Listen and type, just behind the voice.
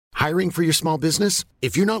Hiring for your small business?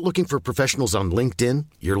 If you're not looking for professionals on LinkedIn,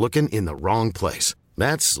 you're looking in the wrong place.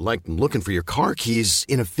 That's like looking for your car keys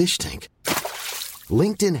in a fish tank.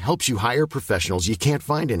 LinkedIn helps you hire professionals you can't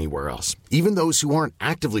find anywhere else, even those who aren't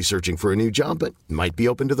actively searching for a new job but might be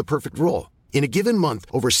open to the perfect role. In a given month,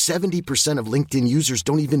 over 70% of LinkedIn users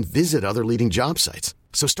don't even visit other leading job sites.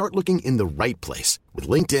 So start looking in the right place. With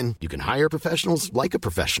LinkedIn, you can hire professionals like a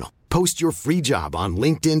professional. Post your free job on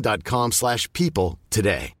linkedin.com/people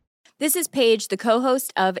today. This is Paige, the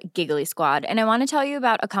co-host of Giggly Squad, and I want to tell you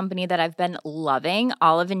about a company that I've been loving,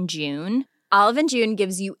 Olive & June. Olive & June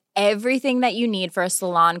gives you everything that you need for a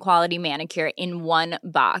salon-quality manicure in one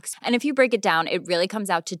box. And if you break it down, it really comes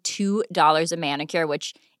out to $2 a manicure,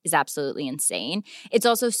 which is absolutely insane. It's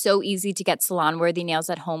also so easy to get salon-worthy nails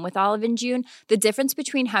at home with Olive & June. The difference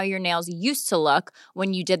between how your nails used to look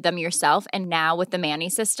when you did them yourself and now with the Mani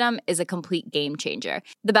system is a complete game changer.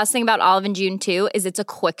 The best thing about Olive & June, too, is it's a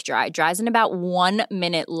quick dry. Dries in about 1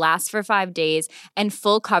 minute, lasts for 5 days, and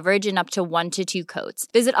full coverage in up to 1 to 2 coats.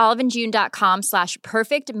 Visit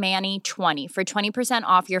oliveandjune.com/perfectmani20 for 20%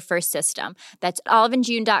 off your first system. That's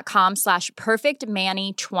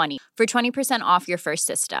oliveandjune.com/perfectmani20 for 20% off your first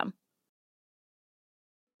system.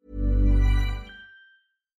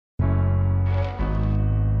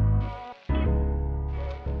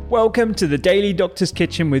 Welcome to the Daily Doctor's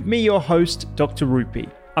Kitchen with me, your host, Dr. Rupi.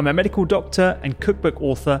 I'm a medical doctor and cookbook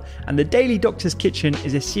author, and the Daily Doctor's Kitchen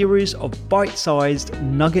is a series of bite-sized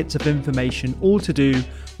nuggets of information all to do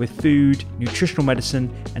with food, nutritional medicine,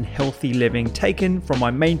 and healthy living, taken from my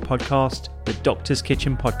main podcast, the Doctor's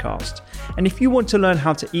Kitchen Podcast. And if you want to learn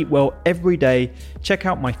how to eat well every day, check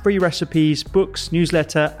out my free recipes, books,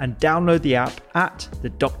 newsletter, and download the app at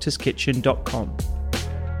thedoctorskitchen.com.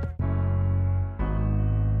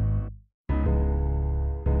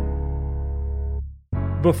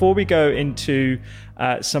 Before we go into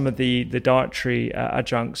some of the dietary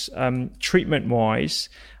adjuncts, treatment-wise,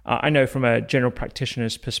 I know from a general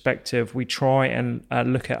practitioner's perspective, we try and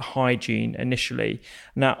look at hygiene initially.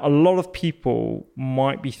 Now, a lot of people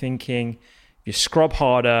might be thinking, you scrub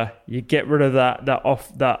harder, you get rid of that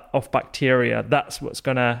off bacteria, that's what's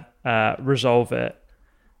going to resolve it.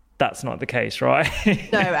 That's not the case, right?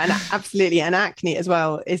 No, and absolutely. And acne as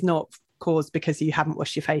well is not caused because you haven't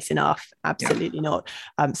washed your face enough. Absolutely not.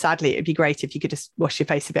 Sadly, it'd be great if you could just wash your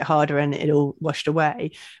face a bit harder and it all washed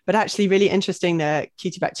away. But actually, really interesting, the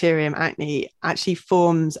Cutibacterium acne actually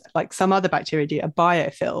forms, like some other bacteria do, a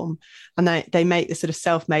biofilm, and they make this sort of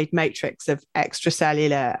self-made matrix of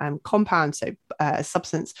extracellular compounds, so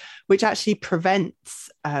substance, which actually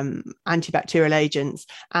prevents antibacterial agents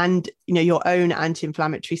and your own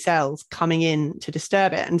anti-inflammatory cells coming in to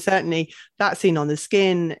disturb it. And certainly that's seen on the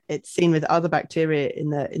skin. It's seen with other bacteria in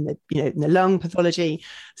the lung pathology.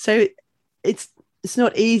 So it's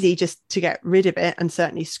not easy just to get rid of it, and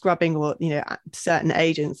certainly scrubbing or certain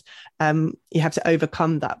agents, you have to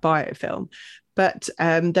overcome that biofilm. But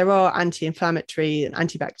there are anti-inflammatory and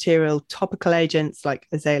antibacterial topical agents like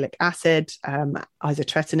azelaic acid,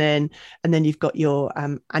 isotretinoin, and then you've got your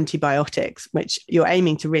antibiotics, which you're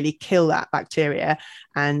aiming to really kill that bacteria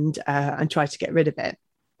and try to get rid of it.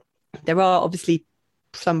 There are obviously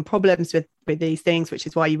some problems with these things, which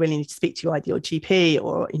is why you really need to speak to either your GP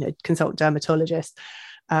or consult a dermatologist.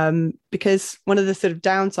 Because one of the sort of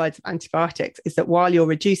downsides of antibiotics is that while you're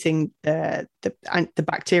reducing the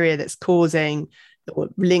bacteria that's causing or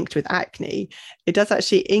linked with acne, it does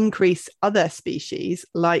actually increase other species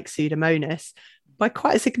like Pseudomonas by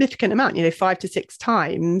quite a significant amount, 5 to 6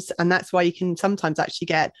 times. And that's why you can sometimes actually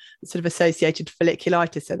get sort of associated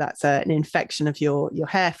folliculitis. So that's an infection of your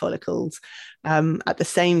hair follicles at the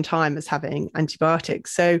same time as having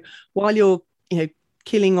antibiotics. So while you're,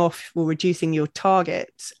 killing off or reducing your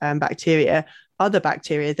target bacteria, other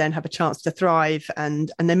bacteria then have a chance to thrive,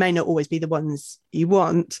 and they may not always be the ones you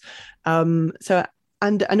want. So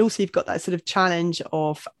also you've got that sort of challenge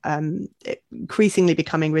of increasingly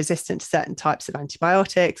becoming resistant to certain types of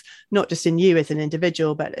antibiotics, not just in you as an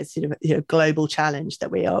individual, but as a global challenge that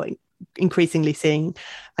we are increasingly seeing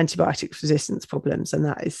antibiotic resistance problems, and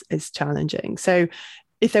that is challenging. So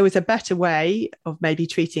if there was a better way of maybe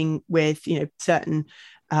treating with, certain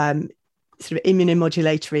sort of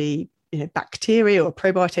immunomodulatory, bacteria or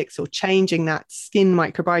probiotics, or changing that skin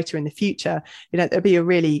microbiota in the future, there'd be a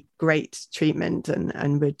really great treatment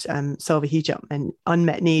and would solve a huge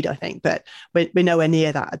unmet need, I think. But we're nowhere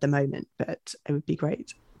near that at the moment, but it would be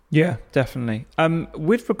great. Yeah, definitely.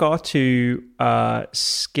 With regard to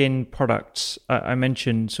skin products, I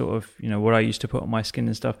mentioned sort of, what I used to put on my skin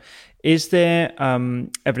and stuff. Is there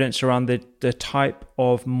evidence around the type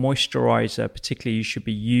of moisturizer particularly you should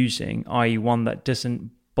be using, i.e. one that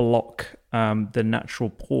doesn't block the natural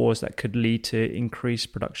pores that could lead to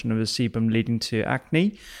increased production of the sebum, leading to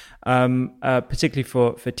acne, particularly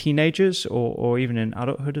for teenagers or even in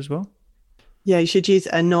adulthood as well? Yeah, you should use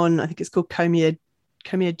I think it's called comedogenic,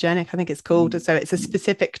 I think it's called. So it's a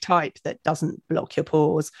specific type that doesn't block your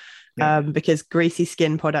pores, because greasy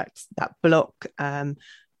skin products that block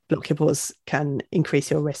your pores can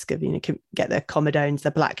increase your risk of, can get the comedones,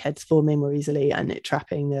 the blackheads forming more easily, and it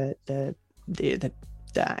trapping the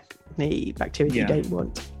acne bacteria you don't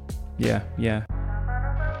want. Yeah.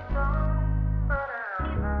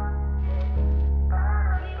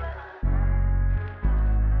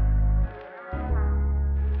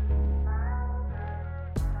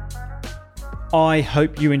 I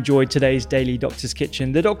hope you enjoyed today's Daily Doctor's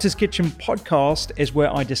Kitchen. The Doctor's Kitchen podcast is where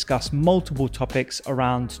I discuss multiple topics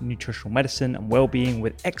around nutritional medicine and well-being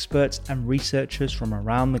with experts and researchers from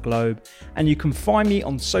around the globe. And you can find me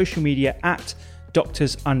on social media at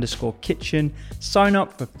doctors_kitchen. Sign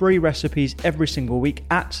up for free recipes every single week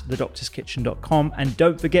at thedoctorskitchen.com. And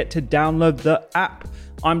don't forget to download the app.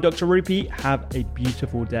 I'm Dr. Rupy. Have a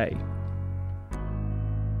beautiful day.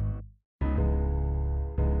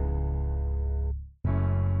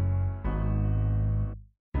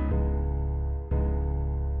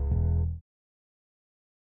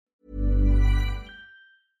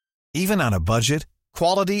 Even on a budget,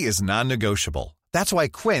 quality is non-negotiable. That's why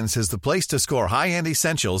Quince is the place to score high-end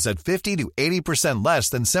essentials at 50 to 80% less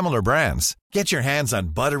than similar brands. Get your hands on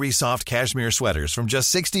buttery soft cashmere sweaters from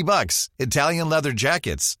just $60, Italian leather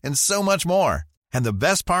jackets, and so much more. And the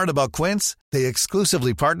best part about Quince, they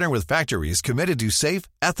exclusively partner with factories committed to safe,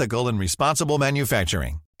 ethical, and responsible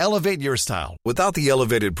manufacturing. Elevate your style without the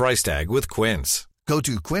elevated price tag with Quince. Go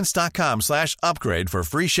to quince.com/upgrade for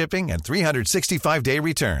free shipping and 365-day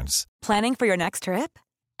returns. Planning for your next trip?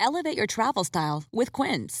 Elevate your travel style with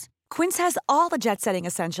Quince. Quince has all the jet-setting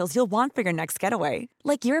essentials you'll want for your next getaway,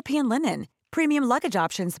 like European linen, premium luggage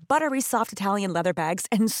options, buttery soft Italian leather bags,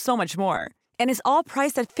 and so much more. And is all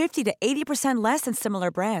priced at 50 to 80% less than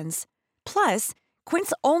similar brands. Plus,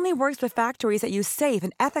 Quince only works with factories that use safe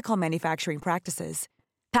and ethical manufacturing practices.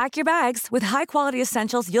 Pack your bags with high-quality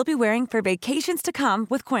essentials you'll be wearing for vacations to come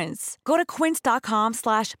with Quince. Go to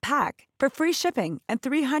quince.com/pack for free shipping and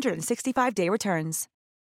 365-day returns.